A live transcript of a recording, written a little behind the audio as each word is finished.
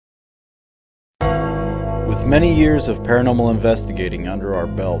With many years of paranormal investigating under our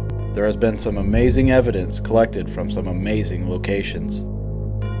belt, there has been some amazing evidence collected from some amazing locations.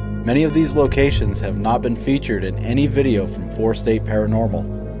 Many of these locations have not been featured in any video from 4State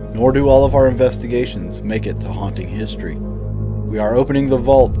Paranormal, nor do all of our investigations make it to haunting history. We are opening the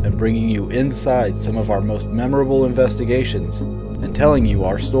vault and bringing you inside some of our most memorable investigations and telling you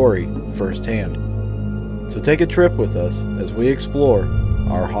our story firsthand. So take a trip with us as we explore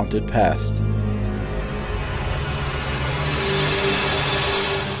our haunted past.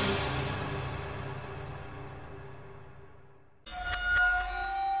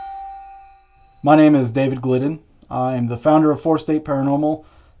 My name is David Glidden. I am the founder of 4State Paranormal,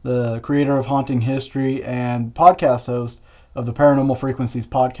 the creator of Haunting History, and podcast host of the Paranormal Frequencies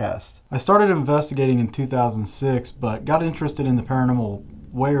podcast. I started investigating in 2006, but got interested in the paranormal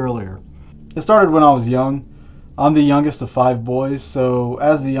way earlier. It started when I was young. I'm the youngest of 5 boys, so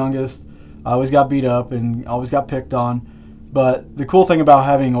as the youngest, I always got beat up and always got picked on. But the cool thing about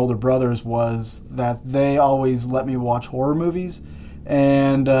having older brothers was that they always let me watch horror movies,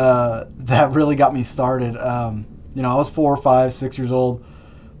 and that really got me started. I was 4, 5, 6 years old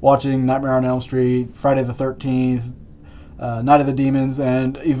watching Nightmare on Elm Street, Friday the 13th, Night of the Demons,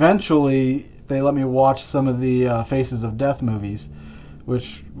 and eventually they let me watch some of the Faces of Death movies,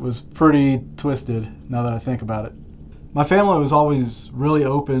 which was pretty twisted now that I think about it. My family was always really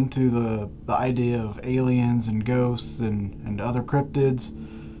open to the idea of aliens and ghosts and other cryptids.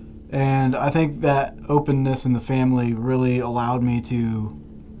 And I think that openness in the family really allowed me to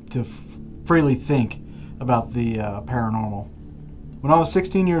freely think about the paranormal. When I was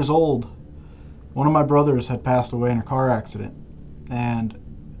 16 years old, one of my brothers had passed away in a car accident. And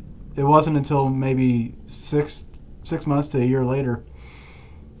it wasn't until maybe six months to a year later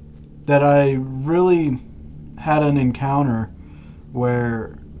that I really had an encounter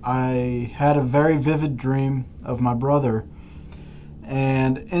where I had a very vivid dream of my brother.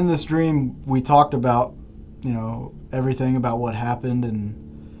 And in this dream, we talked about, everything about what happened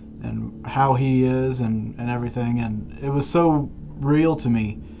and how he is and everything. And it was so real to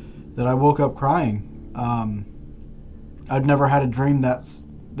me that I woke up crying. I'd never had a dream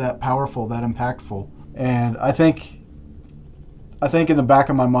that powerful, that impactful. And I think in the back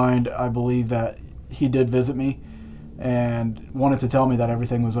of my mind, I believe that he did visit me and wanted to tell me that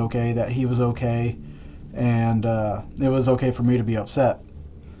everything was okay, that he was okay. And it was okay for me to be upset.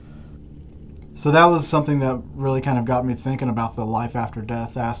 So that was something that really kind of got me thinking about the life after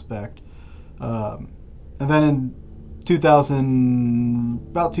death aspect. And then in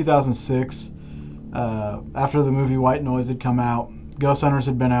about 2006, after the movie White Noise had come out, Ghost Hunters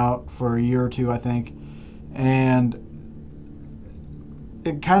had been out for a year or two, I think, and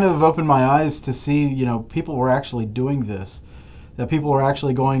it kind of opened my eyes to see, people were actually doing this. That people were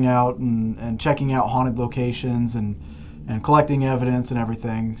actually going out and checking out haunted locations and collecting evidence and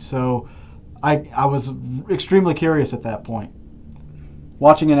everything. So I was extremely curious at that point.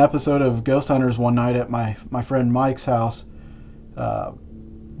 Watching an episode of Ghost Hunters one night at my friend Mike's house,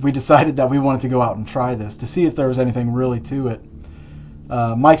 we decided that we wanted to go out and try this to see if there was anything really to it.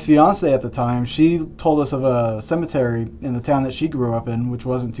 Mike's fiance at the time, she told us of a cemetery in the town that she grew up in, which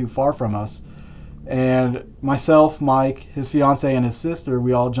wasn't too far from us. And myself, Mike, his fiance, and his sister,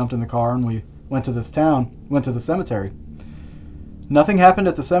 we all jumped in the car and we went to this town, went to the cemetery. Nothing happened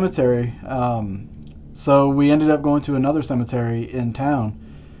at the cemetery, so we ended up going to another cemetery in town.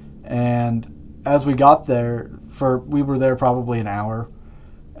 And as we got there, we were there probably an hour,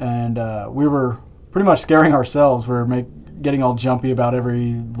 and we were pretty much scaring ourselves. We were getting all jumpy about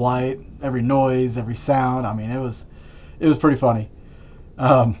every light, every noise, every sound. I mean, it was pretty funny.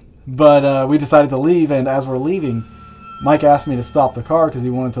 But we decided to leave, and as we're leaving, Mike asked me to stop the car because he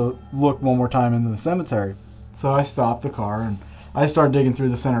wanted to look one more time into the cemetery. So I stopped the car, and I started digging through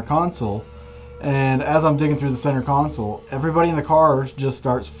the center console. And as I'm digging through the center console, everybody in the car just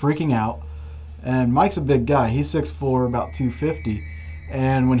starts freaking out. And Mike's a big guy. He's 6'4", about 250.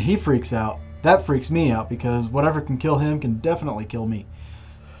 And when he freaks out, that freaks me out because whatever can kill him can definitely kill me.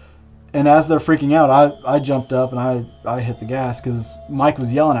 And as they're freaking out, I jumped up and I hit the gas because Mike was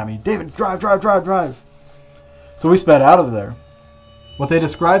yelling at me, "David, drive, drive, drive, drive." So we sped out of there. What they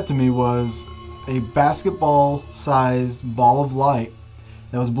described to me was a basketball-sized ball of light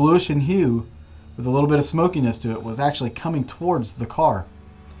that was bluish in hue with a little bit of smokiness to it was actually coming towards the car.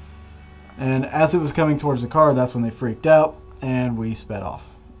 And as it was coming towards the car, that's when they freaked out and we sped off.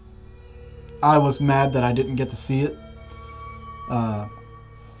 I was mad that I didn't get to see it.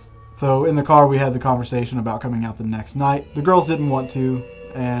 So in the car, we had the conversation about coming out the next night. The girls didn't want to,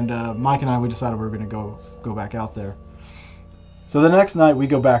 and Mike and I, we decided we were going to go back out there. So the next night we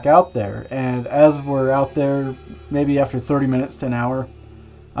go back out there, and as we're out there, maybe after 30 minutes to an hour,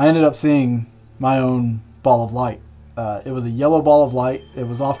 I ended up seeing my own ball of light. It was a yellow ball of light. It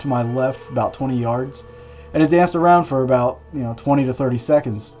was off to my left about 20 yards, and it danced around for about 20 to 30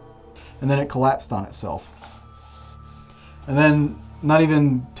 seconds, and then it collapsed on itself. And then not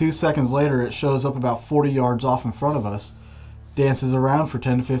even 2 seconds later, it shows up about 40 yards off in front of us, dances around for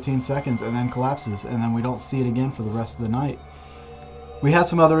 10 to 15 seconds, and then collapses, and then we don't see it again for the rest of the night. We had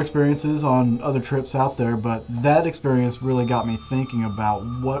some other experiences on other trips out there, but that experience really got me thinking about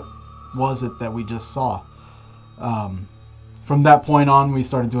what was it that we just saw. From that point on, we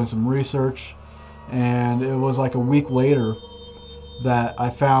started doing some research, and it was like a week later that I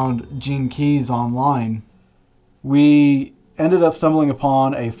found Gene Keys online. We ended up stumbling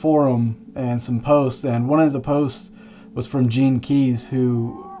upon a forum and some posts, and one of the posts was from Gene Keys,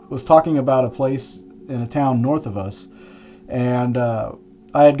 who was talking about a place in a town north of us. And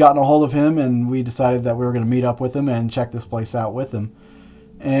I had gotten a hold of him, and we decided that we were going to meet up with him and check this place out with him.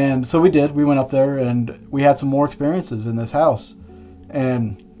 And so we did. We went up there, and we had some more experiences in this house.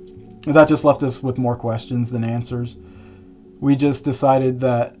 And that just left us with more questions than answers. We just decided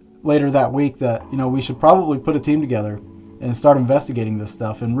that later that week that, we should probably put a team together and start investigating this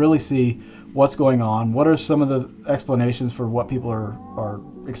stuff and really see what's going on. What are some of the explanations for what people are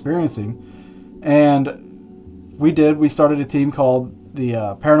experiencing? And we did. We started a team called the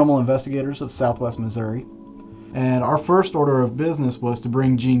Paranormal Investigators of Southwest Missouri. And our first order of business was to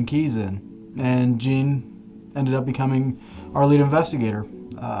bring Gene Keys in. And Gene ended up becoming our lead investigator.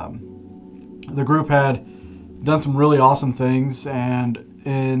 The group had done some really awesome things, and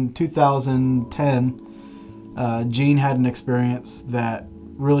in 2010, Gene had an experience that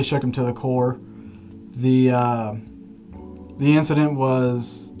really shook him to the core. The incident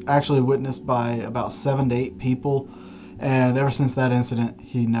was actually witnessed by about 7 to 8 people, and ever since that incident,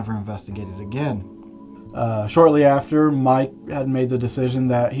 he never investigated again. Shortly after, Mike had made the decision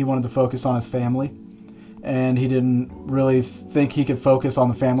that he wanted to focus on his family, and he didn't really think he could focus on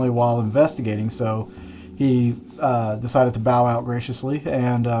the family while investigating, so he decided to bow out graciously.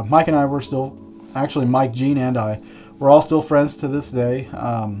 And Mike and I were still, actually Mike, Gene, and I, we're all still friends to this day,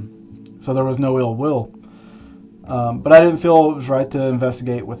 so there was no ill will. But I didn't feel it was right to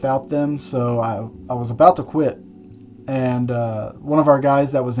investigate without them, so I was about to quit. And one of our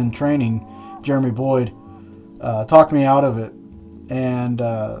guys that was in training, Jeremy Boyd, talked me out of it. And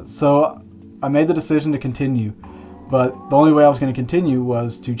so I made the decision to continue. But the only way I was going to continue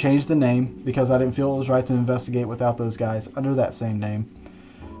was to change the name, because I didn't feel it was right to investigate without those guys under that same name.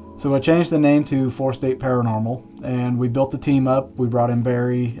 So I changed the name to 4 State Paranormal, and we built the team up. We brought in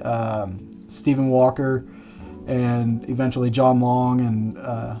Barry, Stephen Walker, and eventually John Long, and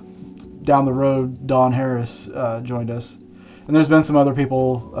down the road, Don Harris joined us. And there's been some other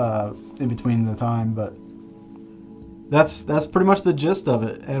people in between the time, but that's pretty much the gist of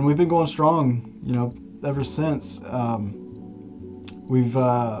it. And we've been going strong, ever since. We've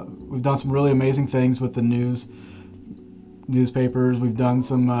done some really amazing things with the newspapers. We've done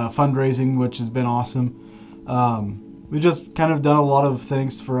some fundraising, which has been awesome. We've just kind of done a lot of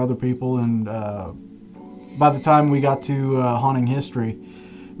things for other people, and by the time we got to Haunting History,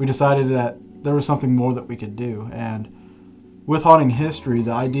 we decided that there was something more that we could do. And with Haunting History,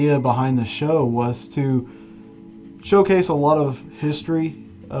 the idea behind the show was to showcase a lot of history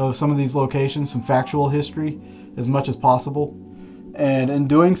of some of these locations, some factual history, as much as possible. And in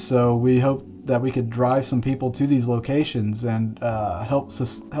doing so, we hope that we could drive some people to these locations and help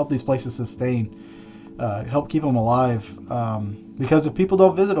these places sustain, help keep them alive. Because if people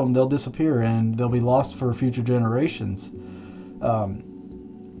don't visit them, they'll disappear and they'll be lost for future generations.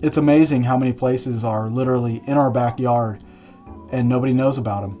 It's amazing how many places are literally in our backyard and nobody knows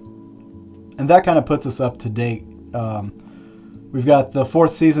about them. And that kind of puts us up to date. We've got the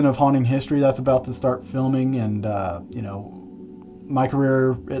 4th season of Haunting History that's about to start filming, and my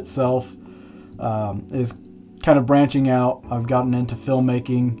career itself is kind of branching out. I've gotten into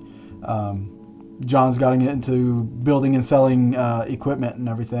filmmaking. John's gotten into building and selling equipment and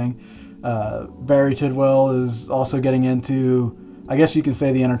everything. Barry Tidwell is also getting into, I guess you could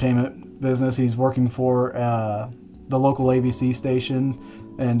say, the entertainment business. He's working for the local ABC station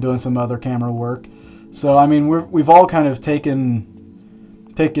and doing some other camera work. So I mean, we've all kind of taken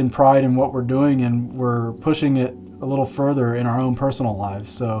pride in what we're doing, and we're pushing it a little further in our own personal lives.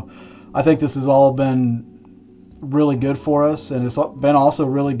 So I think this has all been really good for us, and it's been also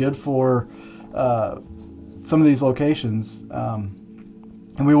really good for some of these locations.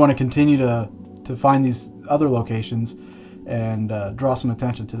 And we want to continue to find these other locations and draw some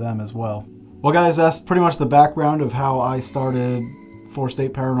attention to them as well. Well, guys, that's pretty much the background of how I started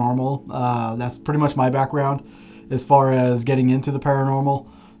 4-State Paranormal. That's pretty much my background as far as getting into the paranormal.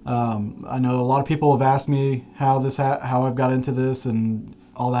 I know a lot of people have asked me how I've got into this and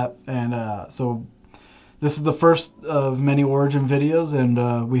all that, and so this is the first of many origin videos,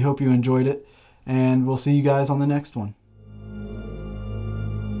 and we hope you enjoyed it, and we'll see you guys on the next one.